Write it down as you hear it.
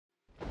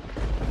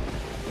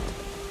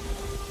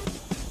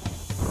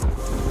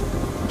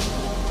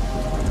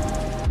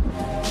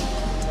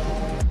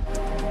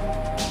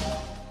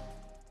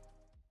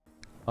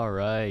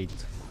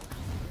psyched.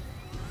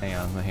 Hang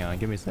on.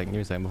 Give me a second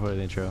before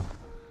the intro.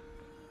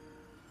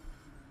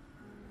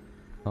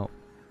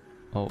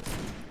 Oh,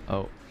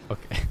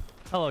 okay.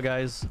 Hello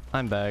guys,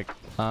 I'm back.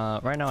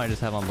 Right now I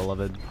just have on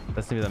Beloved.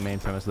 That's gonna be the main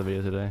premise of the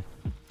video today.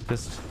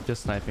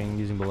 Just sniping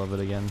using Beloved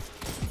again.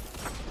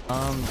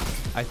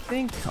 I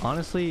think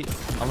honestly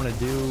I'm gonna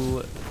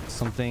do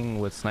something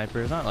with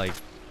snipers. Not like,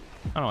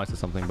 I don't know why I said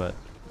something, but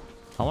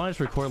I want to just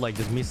record like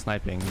just me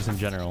sniping just in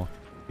general,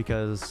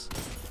 because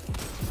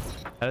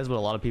that is what a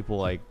lot of people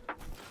like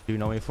do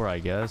know me for, I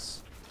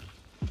guess.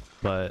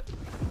 But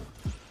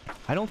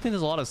I don't think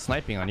there's a lot of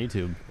sniping on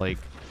YouTube, like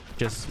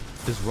just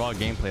raw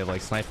gameplay of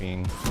like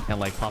sniping and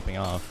like popping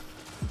off.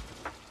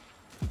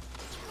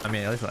 I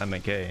mean, at least with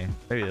MK,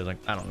 maybe there's like,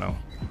 I don't know,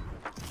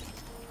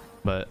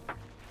 but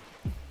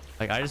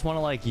like I just want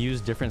to like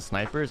use different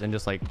snipers and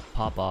just like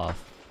pop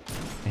off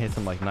and hit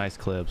some like nice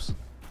clips.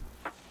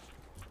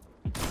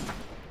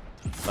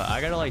 But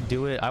I gotta like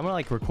do it. I'm gonna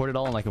like record it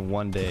all in like in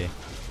one day.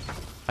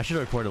 I should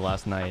have recorded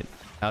last night.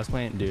 I was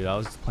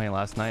playing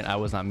last night. I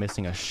was not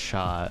missing a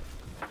shot.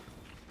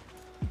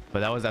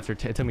 But that was after it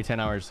took me 10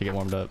 hours to get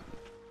warmed up.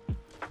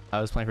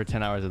 I was playing for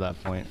 10 hours at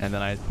that point, and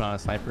then I put on a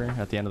sniper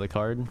at the end of the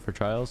card for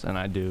trials,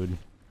 and dude,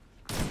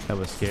 that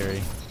was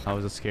scary. I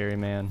was a scary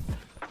man.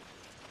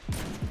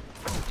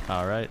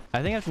 All right,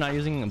 I think after not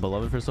using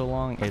Beloved for so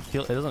long, it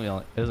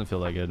doesn't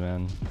feel that good,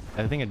 man.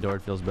 I think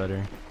Adored feels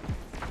better,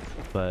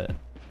 but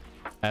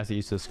I have to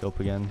use the scope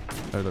again,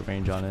 or the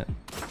range on it.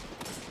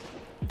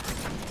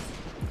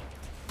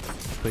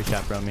 Please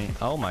chaperone me.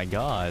 Oh my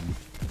god,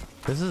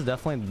 this is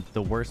definitely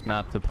the worst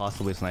map to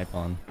possibly snipe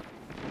on.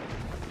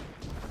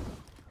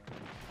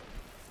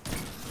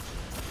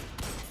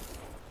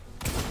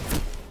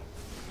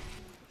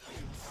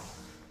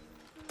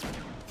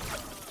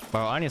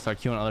 Bro, I need to start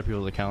queuing other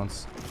people's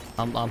accounts.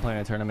 I'm playing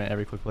a tournament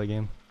every quick play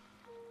game.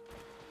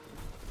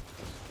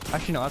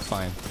 Actually, no, that's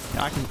fine.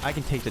 I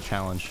can take the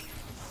challenge.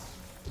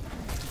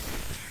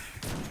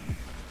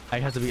 I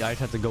just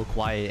have to go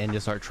quiet and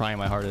just start trying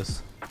my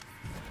hardest.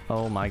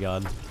 Oh my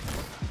god.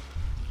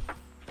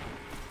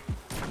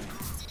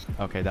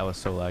 Okay, that was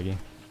so laggy.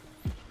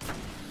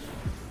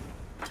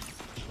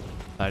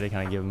 I did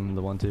kind of give him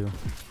the 1-2.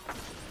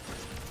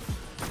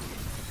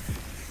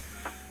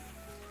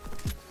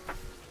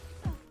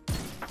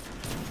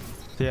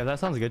 So yeah, that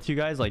sounds good to you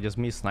guys, like just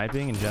me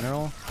sniping in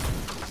general.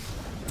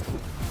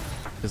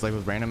 Just like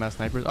with random ass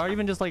snipers, or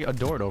even just like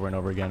Adored over and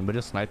over again, but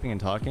just sniping and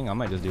talking. I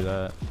might just do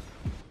that.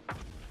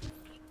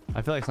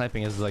 I feel like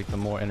sniping is like the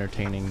more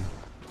entertaining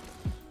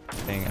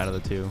thing out of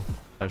the two,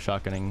 out of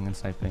shotgunning and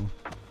sniping.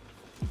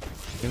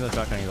 Even though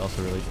shotgunning is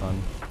also really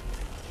fun.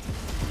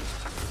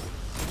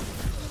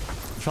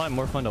 It's probably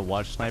more fun to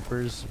watch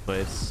snipers, but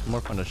it's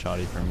more fun to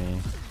shotty for me.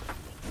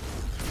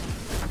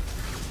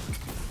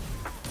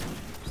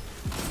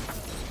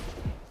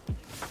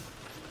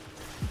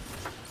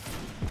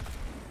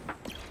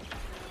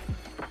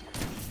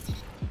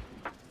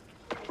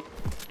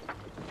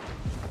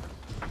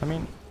 I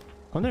mean,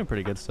 I'm doing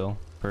pretty good still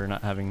for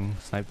not having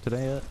sniped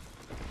today yet.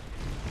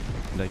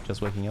 Like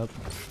just waking up.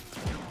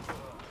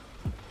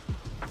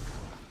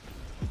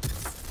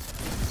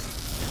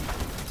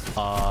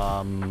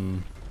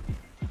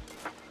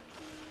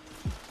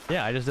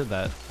 Yeah, I just did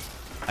that.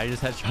 I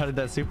just headshotted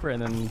that super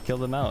and then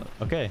killed him out.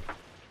 Okay.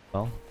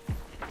 Well.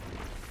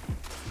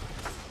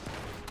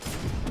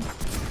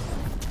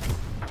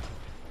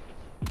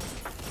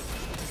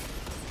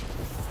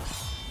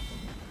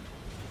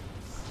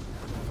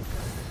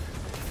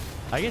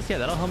 I guess, yeah,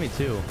 that'll help me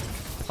too.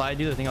 If I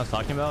do the thing I was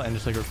talking about and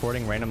just like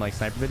recording random like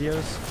sniper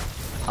videos,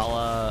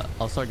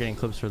 I'll start getting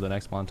clips for the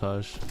next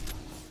montage.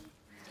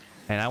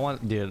 And I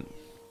want, dude,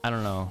 I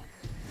don't know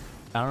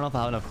if I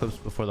have enough clips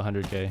before the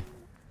 100k,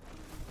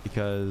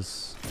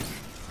 because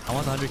I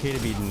want the 100k to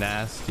be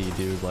nasty,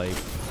 dude, like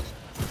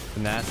the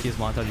nastiest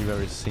montage you've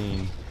ever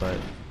seen. But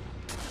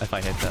if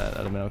I hit that,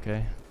 that'd have been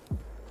okay.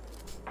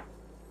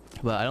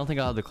 But I don't think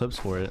I'll have the clips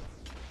for it.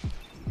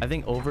 I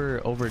think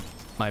over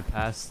my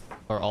past,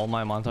 or all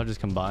my montages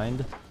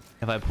combined,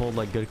 if I pulled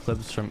like good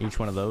clips from each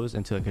one of those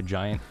into like a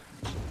giant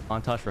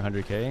montage for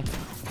 100k,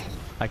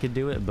 I could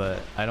do it, but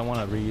I don't want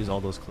to reuse all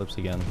those clips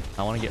again.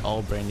 I want to get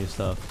all brand new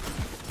stuff.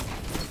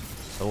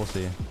 So we'll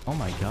see. Oh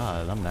my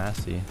god, I'm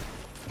nasty.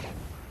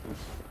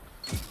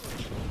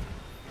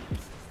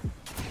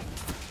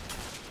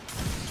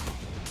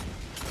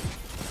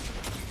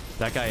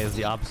 That guy is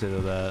the opposite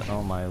of that.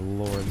 Oh my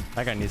lord.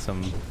 That guy needs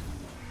some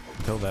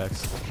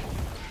killbacks.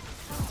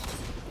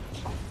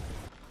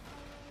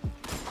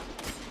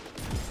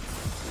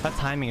 That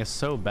timing is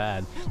so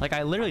bad. Like,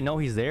 I literally know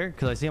he's there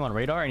because I see him on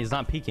radar and he's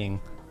not peeking.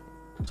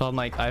 So I'm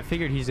like, I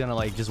figured he's gonna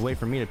like just wait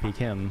for me to peek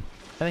him, and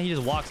then he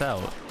just walks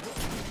out.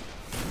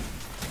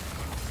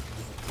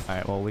 All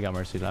right, well, we got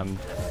mercy. That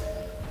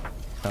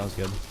was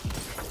good.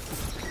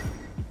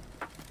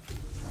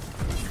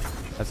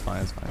 That's fine.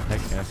 That's fine.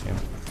 Hex him.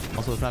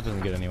 Also, this map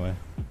isn't good anyway.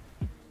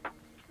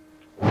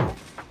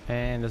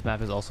 And this map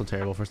is also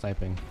terrible for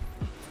sniping.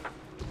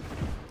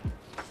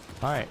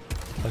 All right.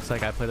 Looks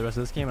like I play the rest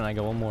of this game and I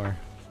go one more.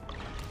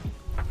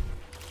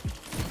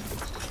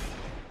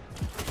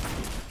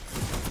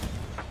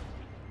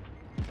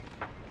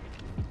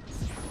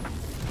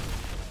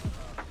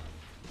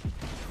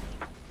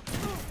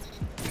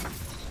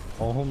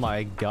 Oh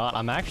my god,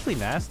 I'm actually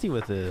nasty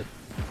with it.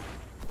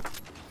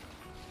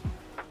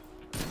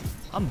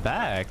 I'm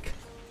back.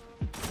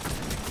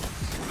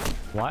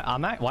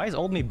 Why is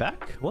old me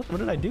back? What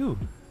did I do?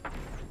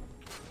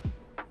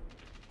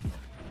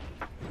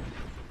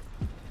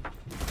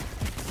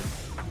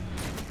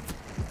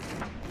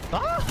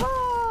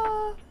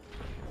 Ah!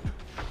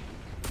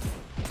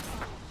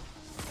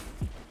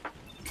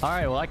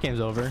 Alright, well that game's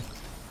over.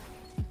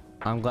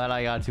 I'm glad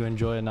I got to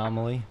enjoy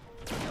Anomaly.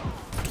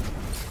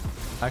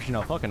 Actually,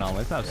 no, fuck Anomaly.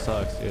 This map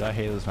sucks, dude. I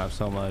hate this map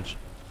so much.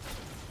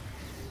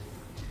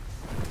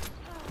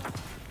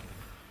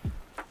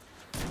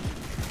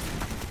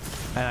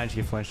 And I just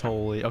get flinched.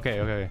 Holy.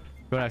 Okay, okay.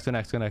 Go next, go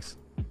next, go next.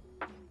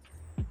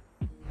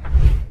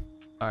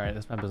 Alright,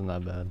 this map isn't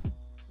that bad.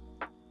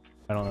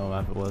 I don't know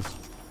what map it was.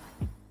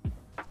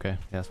 Okay,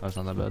 yeah, this map's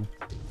not that bad.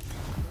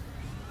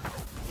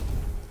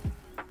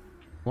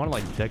 I want to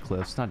like dead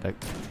cliffs, not dead.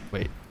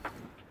 Wait.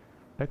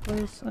 Dead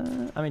cliffs?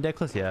 I mean, dead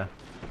cliffs, yeah.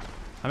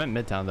 I meant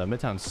Midtown though.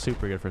 Midtown's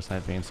super good for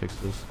sniping and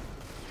sixes.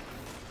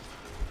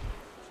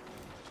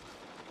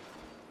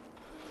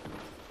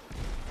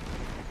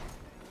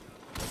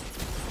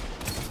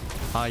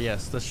 Ah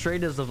yes, the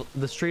straightest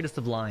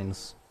of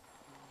lines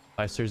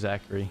by Sir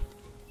Zachary.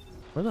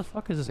 Where the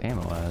fuck is this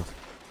ammo at?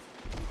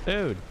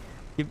 Dude,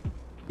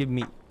 give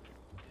me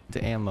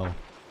the ammo.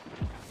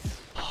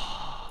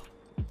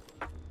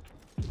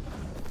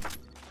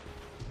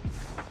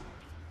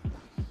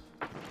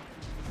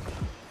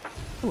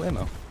 Oh,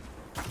 ammo.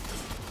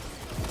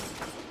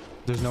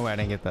 There's no way I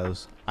didn't get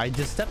those. I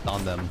just stepped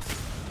on them.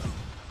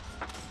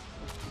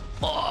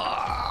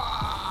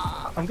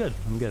 Oh, I'm good.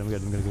 I'm good. I'm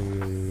good. I'm good. I'm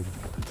good.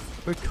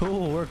 We're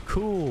cool. We're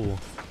cool.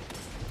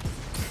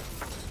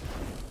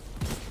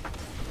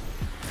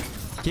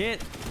 Get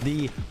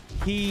the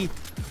key.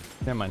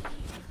 Never mind.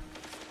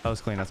 That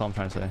was clean. That's all I'm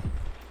trying to say.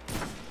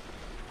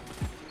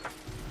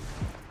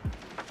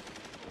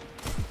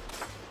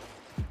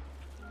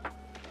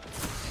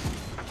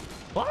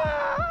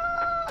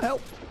 Ah!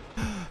 Help!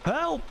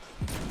 Help!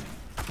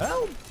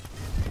 Help!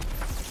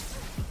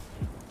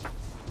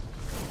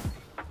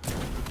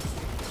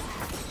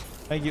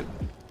 Thank you.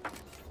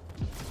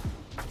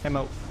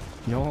 Ammo.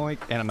 Yoink.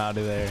 And I'm out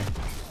of there.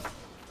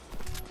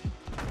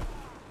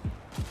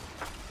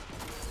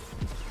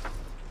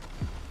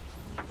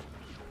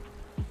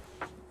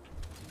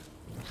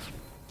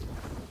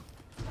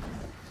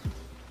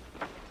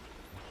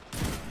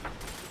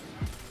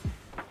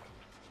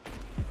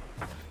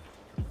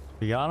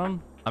 We got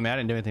him? I mean, I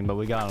didn't do anything, but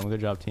we got him.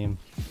 Good job, team.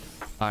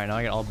 All right, now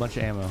I got a bunch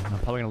of ammo. I'm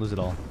probably gonna lose it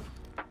all.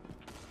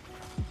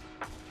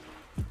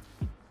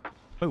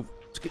 Oh,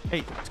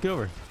 hey, let's get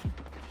over.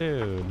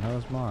 Dude, that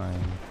was mine.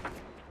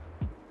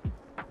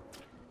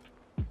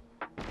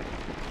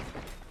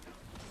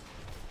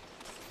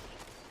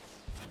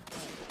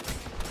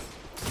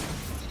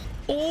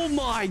 Oh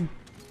my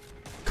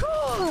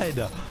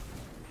god!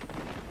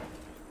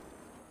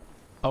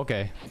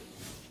 Okay.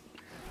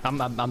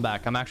 I'm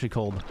back. I'm actually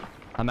cold.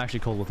 I'm actually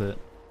cold with it.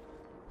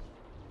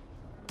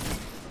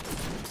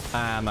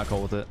 I'm not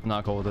cold with it. I'm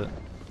not cold with it.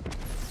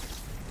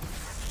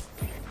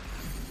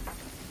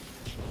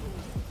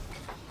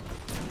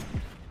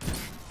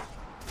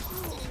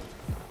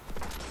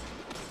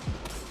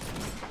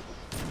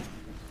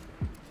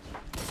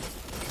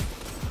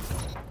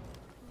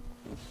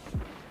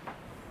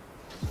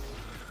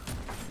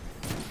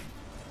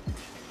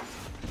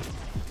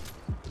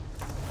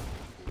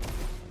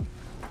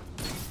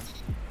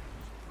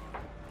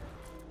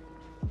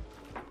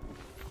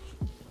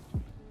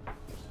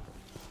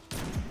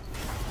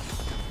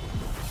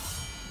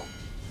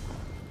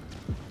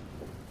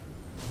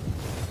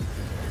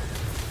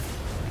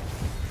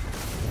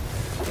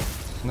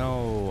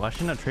 No, I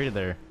shouldn't have traded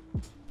there.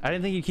 I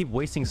didn't think you'd keep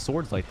wasting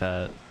swords like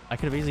that. I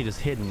could have easily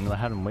just hidden and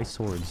had him waste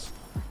swords.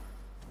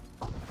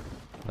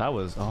 That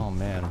was, oh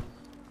man.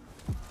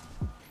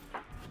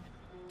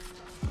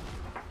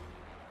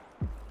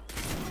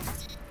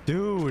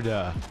 Dude,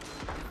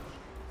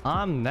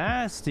 I'm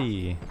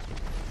nasty.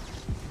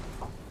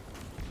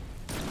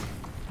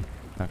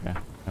 Okay,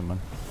 never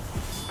mind.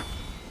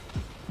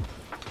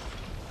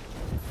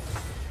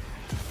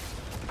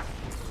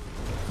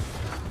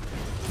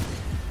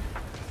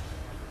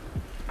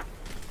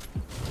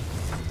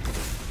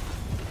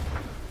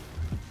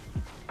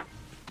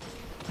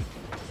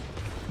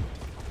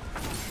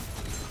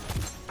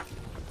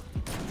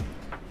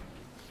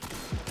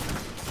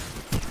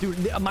 Dude,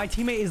 my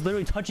teammate is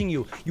literally touching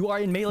you. You are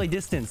in melee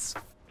distance.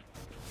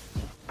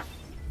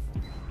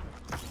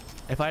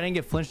 If I didn't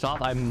get flinched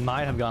off, I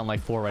might have gotten like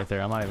 4 right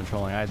there. I'm not even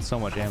trolling. I had so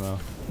much ammo.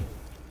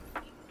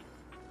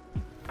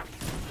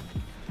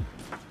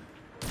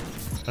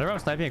 Whenever I'm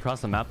sniping across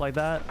the map like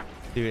that,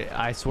 dude,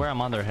 I swear I'm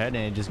on their head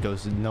and it just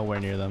goes nowhere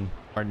near them.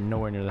 Or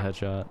nowhere near the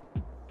headshot.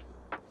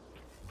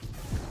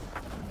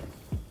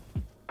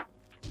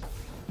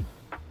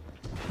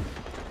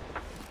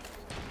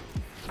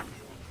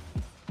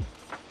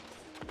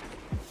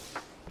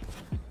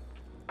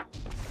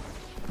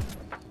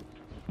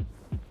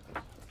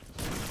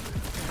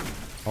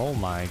 Oh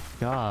my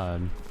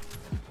god.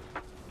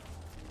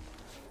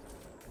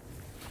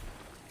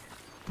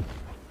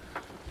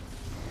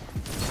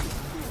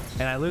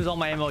 And I lose all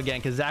my ammo again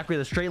because Zachary,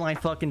 the straight line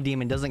fucking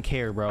demon, doesn't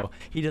care, bro.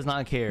 He does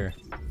not care.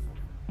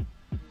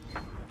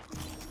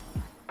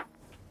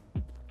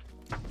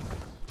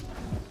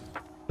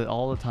 But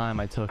all the time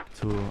I took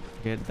to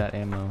get that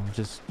ammo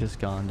just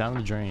gone down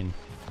the drain.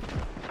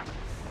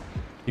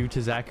 Due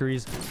to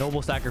Zachary's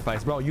noble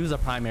sacrifice. Bro, use a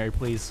primary,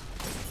 please.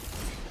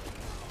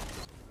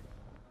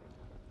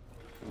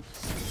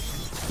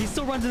 He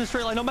still runs in a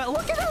straight line no matter.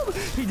 Look at him.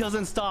 He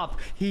doesn't stop.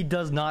 He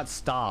does not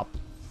stop.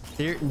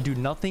 There, dude,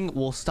 nothing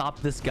will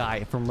stop this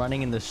guy from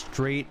running in the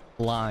straight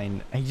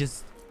line. He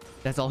just,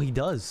 that's all he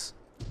does.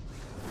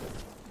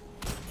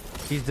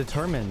 He's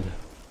determined.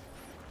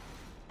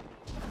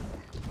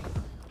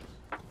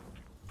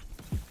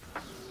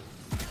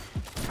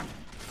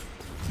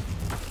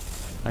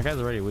 That guy's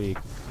already weak.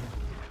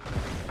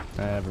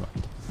 Never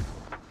mind.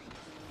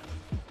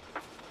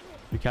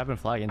 You Captain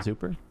Flag in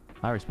super?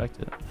 I respect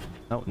it.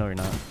 No, no, you're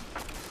not.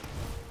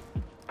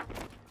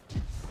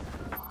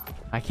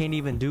 I can't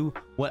even do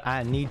what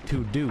I need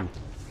to do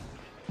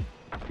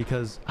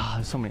because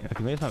there's so many.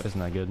 Okay, maybe it's not, isn't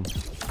that good.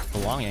 The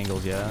long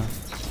angles, yeah.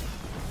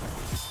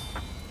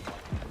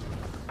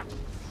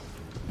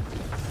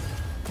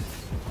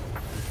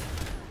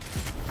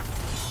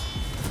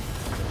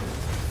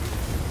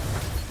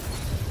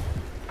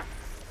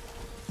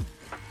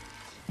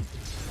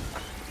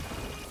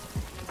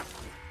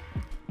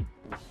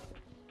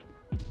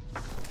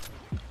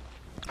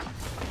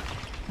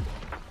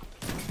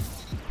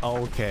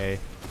 Okay,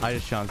 I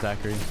just shot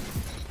Zachary.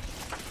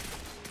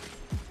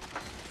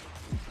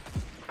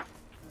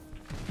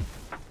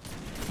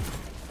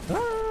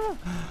 Ah!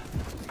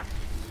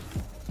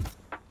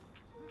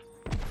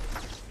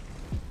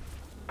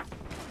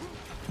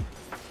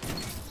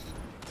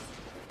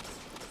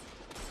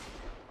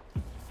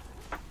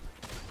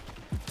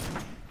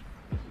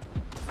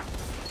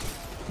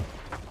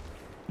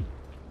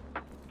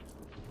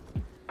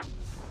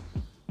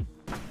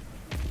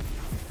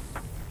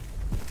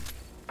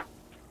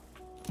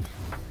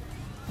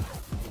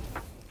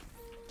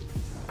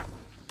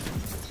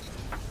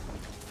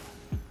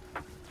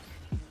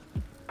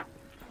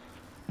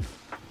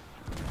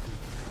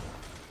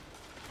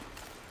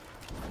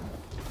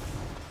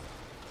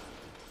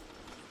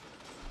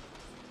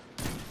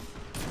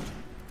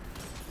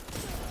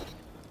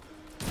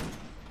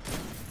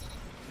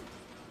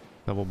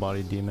 Double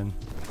body demon.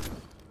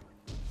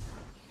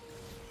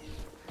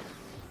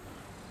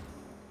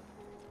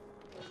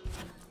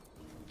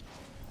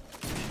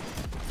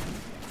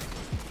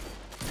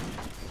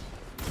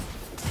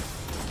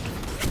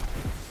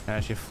 I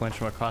actually flinched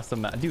from across the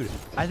map. Dude,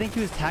 I think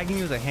he was tagging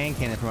me with a hand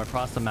cannon from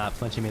across the map,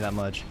 flinching me that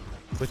much.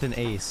 With an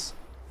ace.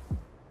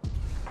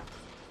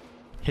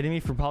 Hitting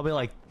me for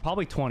probably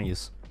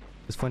 20s.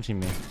 Just flinching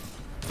me.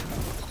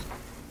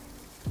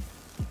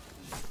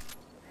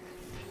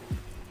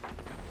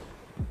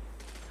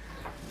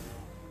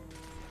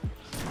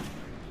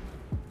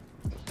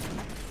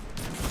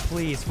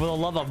 Please, for the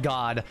love of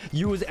God,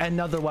 use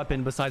another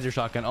weapon besides your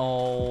shotgun.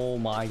 Oh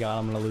my God,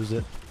 I'm gonna lose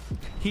it.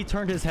 He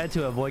turned his head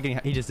to avoid getting...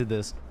 He just did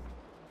this.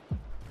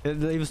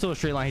 It was still a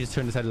straight line. He just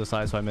turned his head to the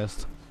side, so I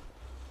missed.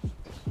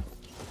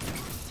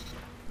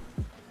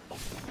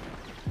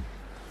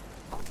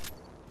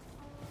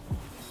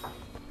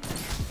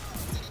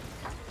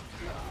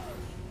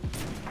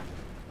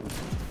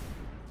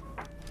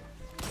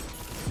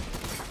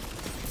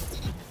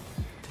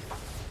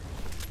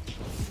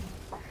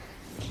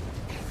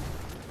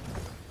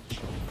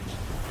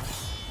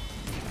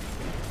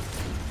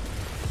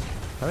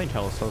 I think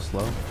hell is so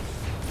slow.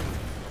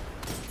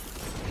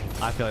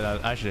 I feel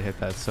like I should have hit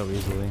that so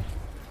easily.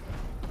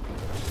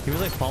 He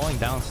was like falling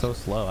down so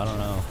slow. I don't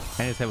know.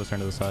 And his head was turned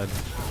to the side.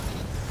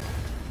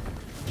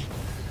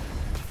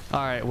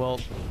 Alright, well.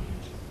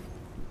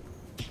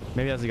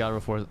 Maybe that's a God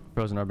before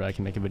Frozen Orbit I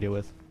can make a video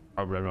with.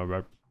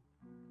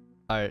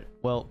 Alright,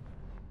 well.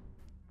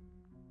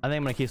 I think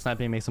I'm gonna keep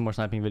sniping, make some more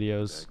sniping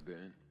videos.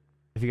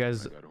 If you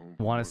guys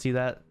want to see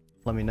that,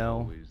 let me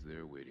know.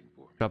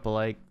 Drop a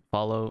like,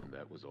 follow.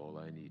 That was all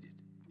I needed.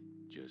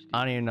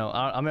 I don't even know.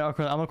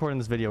 I'm recording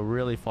this video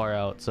really far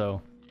out,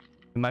 so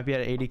we might be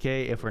at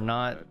 80k. If we're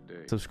not,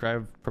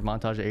 subscribe for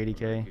montage at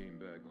 80k.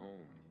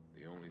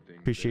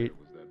 Appreciate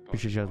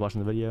you guys watching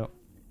the video.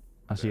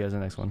 I'll see you guys in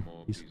the next one.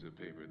 Peace.